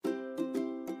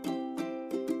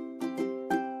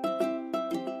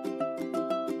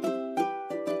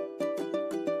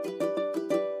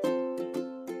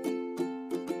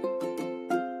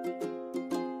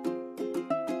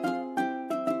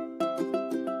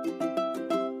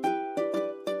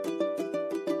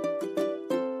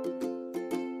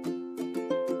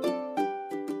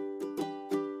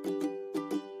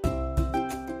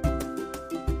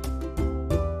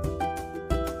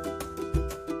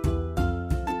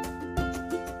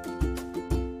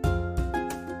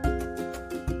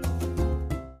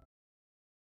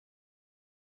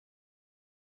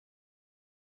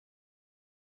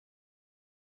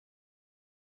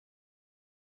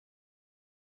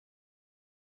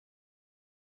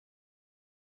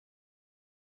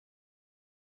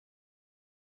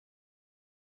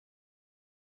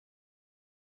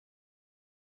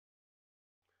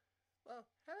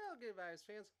Hello, Good Vibes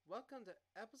fans. Welcome to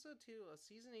episode 2 of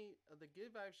season 8 of the Good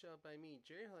Vibes Show by me,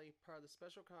 Jerry Holly, part of the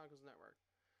Special Chronicles Network.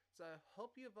 So I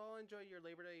hope you've all enjoyed your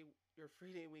Labor Day, your free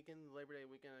day weekend, Labor Day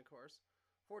weekend, of course.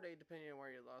 4-day, depending on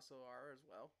where you also are as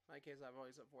well. In my case, I've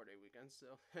always had 4-day weekends,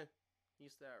 so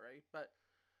used to that, right? But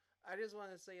I just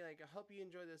want to say, I hope you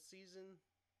enjoy the season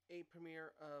 8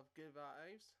 premiere of Good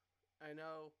Vibes. I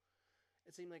know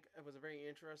it seemed like it was a very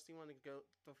interesting one to go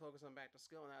to focus on back to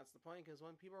school, and that's the point because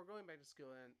when people are going back to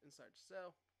school and such.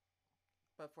 So,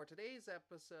 but for today's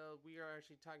episode, we are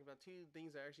actually talking about two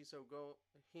things that actually so go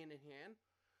hand in hand.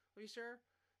 Are you sure?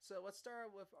 So let's start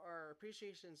with our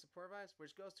appreciation and support vibes,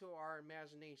 which goes to our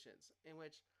imaginations, in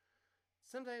which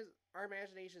sometimes our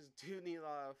imaginations do need a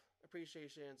lot of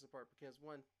appreciation and support because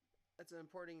one, it's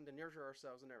important to nurture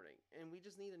ourselves and everything, and we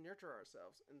just need to nurture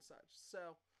ourselves and such.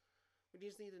 So we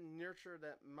just need to nurture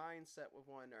that mindset with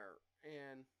one another.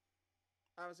 And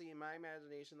obviously, in my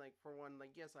imagination, like for one,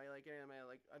 like yes, I like anime.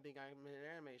 Like I think I'm in an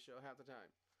anime show half the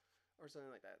time, or something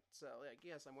like that. So like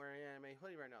yes, I'm wearing an anime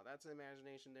hoodie right now. That's an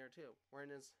imagination there too. Wearing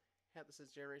this hat that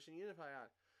says Generation Unified on.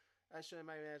 I show in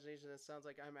my imagination it sounds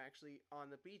like I'm actually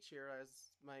on the beach here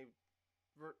as my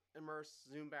immersed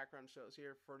Zoom background shows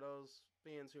here for those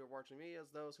fans who are watching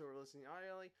videos, those who are listening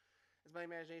audioly. It's my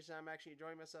imagination. I'm actually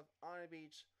enjoying myself on a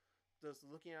beach just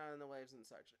looking out on the waves and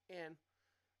such. And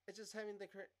it's just having the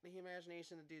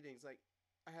imagination to do things. Like,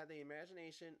 I had the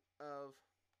imagination of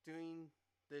doing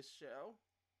this show,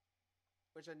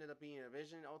 which ended up being a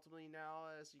vision ultimately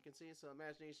now, as you can see. So,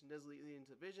 imagination does lead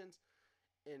into visions.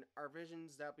 And our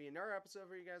visions, that'll be another episode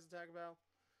for you guys to talk about.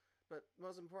 But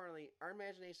most importantly, our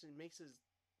imagination makes us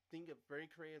think of very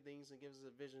creative things and gives us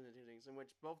a vision to do things, in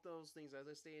which both those things, as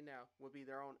I stated now, will be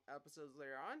their own episodes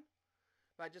later on.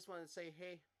 But I just wanted to say,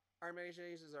 hey, our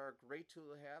imaginations are a great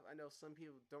tool to have. I know some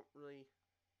people don't really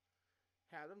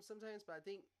have them sometimes, but I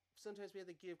think sometimes we have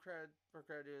to give credit for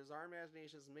credit is our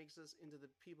imaginations makes us into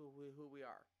the people who we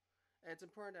are. And it's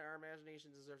important that our imagination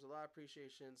deserves a lot of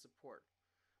appreciation and support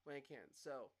when it can.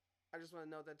 So I just want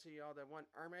to note that to you all that one,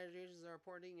 our imaginations are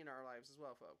important in our lives as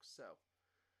well, folks. So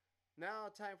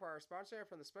now time for our sponsor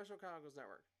from the Special Chronicles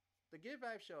Network. The Good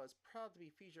Vibe Show is proud to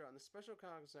be featured on the Special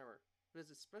Chronicles Network.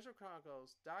 Visit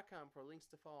specialchronicles.com for links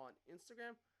to follow on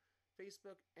Instagram,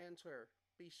 Facebook, and Twitter.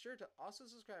 Be sure to also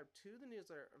subscribe to the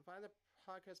newsletter and find the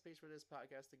podcast page for this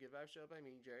podcast, The Good Vibe Show by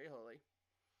me, Jerry Holy.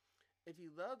 If you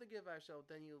love The Good Vibe Show,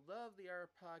 then you love the other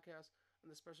podcast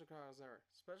on the Special Chronicles Network.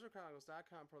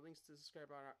 Specialchronicles.com for links to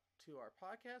subscribe to our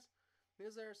podcast,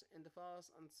 newsletters, and to follow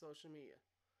us on social media.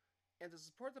 And to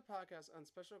support the podcast on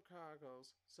Special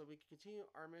Chronicles so we can continue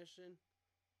our mission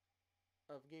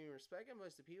of giving respect and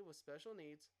voice to people with special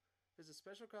needs, visit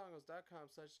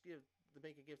specialchronicles.com/give to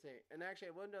make a gift today. And actually,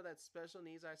 I wouldn't know that special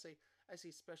needs. I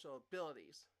see special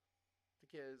abilities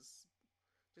because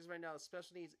just right now,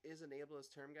 special needs is an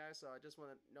ableist term, guys. So I just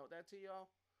want to note that to y'all.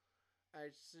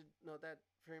 I should note that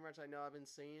pretty much. I know I've been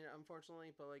saying it,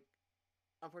 unfortunately, but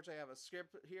unfortunately, I have a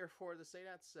script here for to say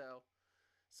that. So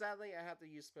sadly, I have to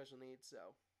use special needs.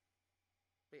 So,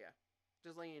 but yeah.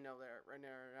 Just letting you know that right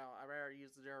now, I'd rather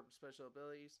use the term special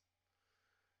abilities.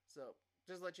 So,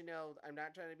 just let you know, I'm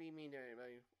not trying to be mean to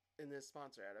anybody in this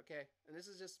sponsor ad, okay? And this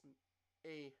is just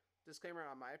a disclaimer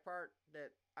on my part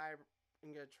that I'm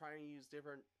going to try and use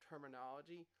different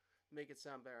terminology to make it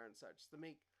sound better and such. To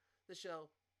make the show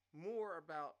more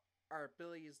about our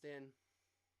abilities than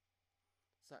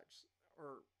such,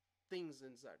 or things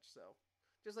and such. So,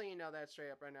 just letting you know that straight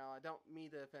up right now. I don't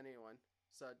mean to offend anyone.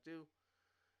 So,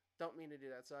 don't mean to do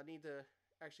that. So I need to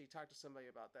actually talk to somebody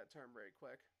about that term very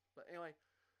quick. But anyway,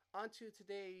 on to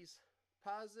today's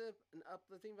positive and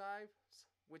uplifting vibes,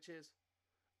 which is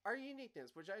our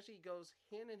uniqueness, which actually goes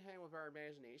hand in hand with our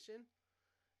imagination.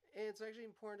 And it's actually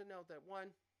important to note that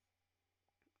one,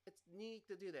 it's neat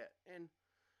to do that. And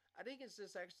I think it's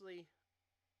just actually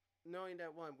knowing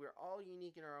that one, we're all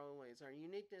unique in our own ways. Our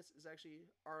uniqueness is actually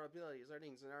our abilities, our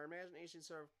things, and our imagination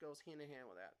sort of goes hand in hand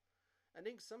with that. I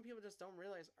think some people just don't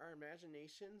realize our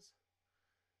imaginations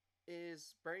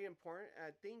is very important. And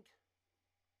I think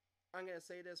I'm going to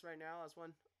say this right now as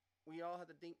one, we all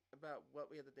have to think about what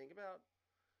we have to think about.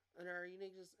 And our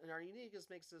uniqueness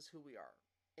makes us who we are.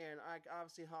 And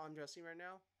obviously how I'm dressing right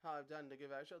now, how I've done the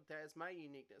Good Vibe Show, that is my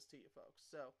uniqueness to you folks.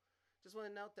 So just want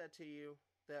to note that to you,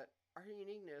 that our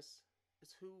uniqueness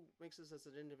is who makes us as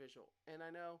an individual. And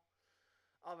I know,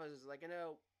 all of us, I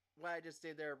know what I just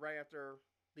did there right after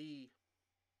the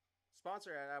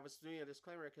sponsor ad, I was doing a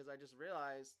disclaimer because I just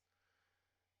realized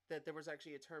that there was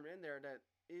actually a term in there that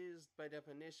is by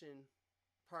definition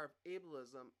part of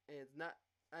ableism, and it's not.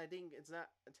 I think it's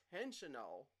not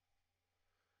intentional,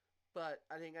 But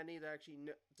I think I need to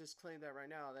actually disclaim that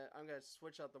right now that I'm gonna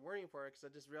switch out the wording for it because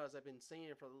I just realized I've been saying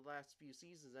it for the last few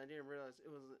seasons. And I didn't realize it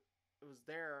was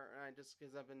there, and I just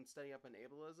because I've been studying up on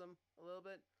ableism a little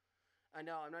bit. I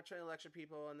know I'm not trying to lecture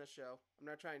people on this show. I'm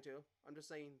not trying to. I'm just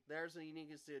saying there's a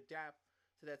uniqueness to adapt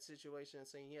to that situation and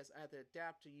saying yes, I have to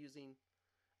adapt to using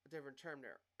a different term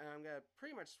there. And I'm gonna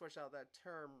pretty much switch out that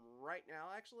term right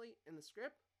now actually in the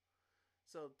script.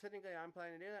 So technically I'm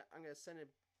planning to do that. I'm gonna send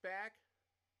it back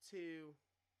to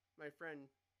my friend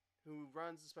who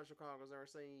runs the Special Chronicles Network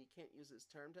saying you can't use this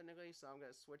term technically, so I'm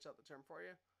gonna switch out the term for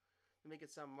you to make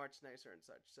it sound much nicer and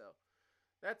such. So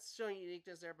that's showing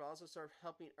uniqueness there, but also sort of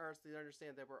helping us to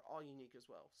understand that we're all unique as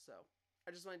well. So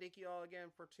I just want to thank you all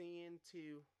again for tuning in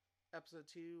to episode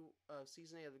 2 of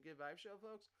season 8 of the Good Vibe Show,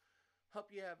 folks. Hope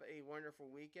you have a wonderful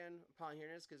weekend upon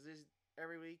hearing this, because this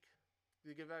every week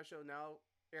the Good Vibe Show now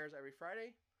airs every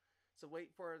Friday. So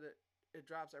wait for it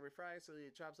drops every Friday. So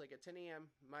it drops like at 10 a.m.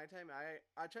 my time.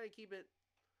 I try to keep it.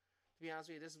 To be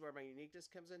honest with you, this is where my uniqueness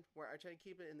comes in. Where I try to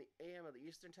keep it in the AM of the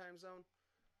Eastern time zone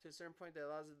to a certain point that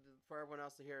allows it for everyone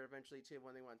else to hear it eventually too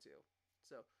when they want to.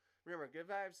 So remember, Good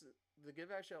Vibes, the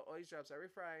Good Vibes Show always drops every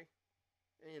Friday,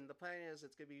 and the plan is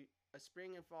it's gonna be a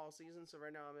spring and fall season. So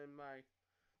right now I'm in my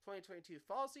 2022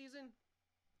 fall season,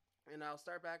 and I'll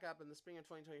start back up in the spring of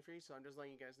 2023. So I'm just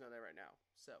letting you guys know that right now.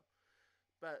 So,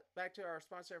 but back to our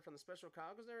sponsor from the Special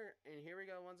Chronicles there, and here we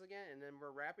go once again, and then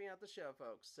we're wrapping out the show,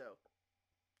 folks. So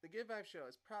the Good Vibe Show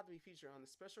is proud to be featured on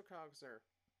the Special Chronicles there.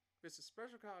 Visit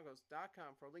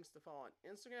specialchronicles.com for links to follow on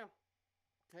Instagram,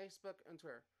 Facebook, and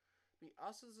Twitter. Be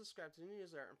also subscribed to the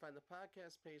newsletter and find the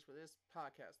podcast page for this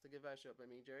podcast, The Good Vibe Show by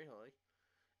me, Jerry Holy.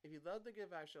 If you love The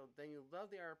Good Vibe Show, then you love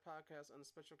the Art Podcast on the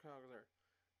Special Chronicles.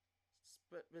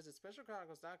 Visit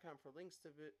specialchronicles.com for links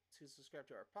to subscribe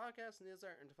to our podcast,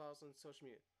 newsletter, and to follow us on social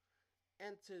media.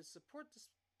 And to support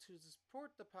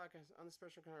the podcast on the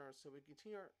Special Chronicles so we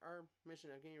continue our mission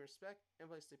of gaining respect and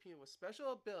place to people with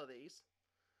special abilities.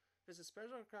 Visit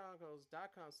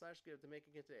specialchronicles.com/give to make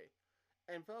a good day.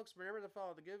 And folks, remember to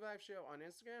follow the Good Vibes Show on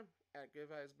Instagram at Good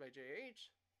Vibes by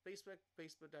JH, Facebook,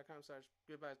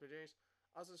 facebook.com/Good Vibes by JH.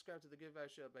 Also subscribe to the Good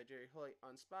Vibes Show by Jerry Hoy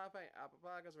on Spotify, Apple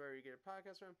Podcasts, wherever you get your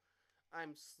podcast from.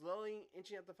 I'm slowly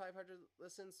inching up the 500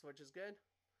 listens, which is good.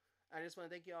 I just want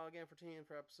to thank you all again for tuning in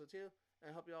for episode 2,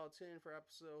 and I hope you all tune in for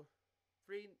episode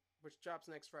 3, which drops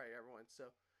next Friday, everyone.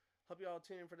 So, hope you all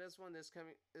tune in for this one, this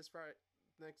Friday,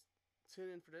 tune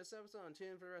in for this episode, and tune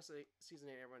in for the rest of the season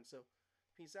 8, everyone. So,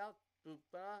 peace out, boop,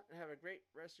 bah, and have a great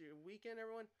rest of your weekend,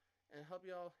 everyone. And hope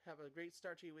you all have a great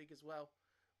start to your week as well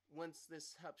once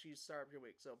this helps you start your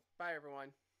week. So, bye,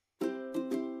 everyone.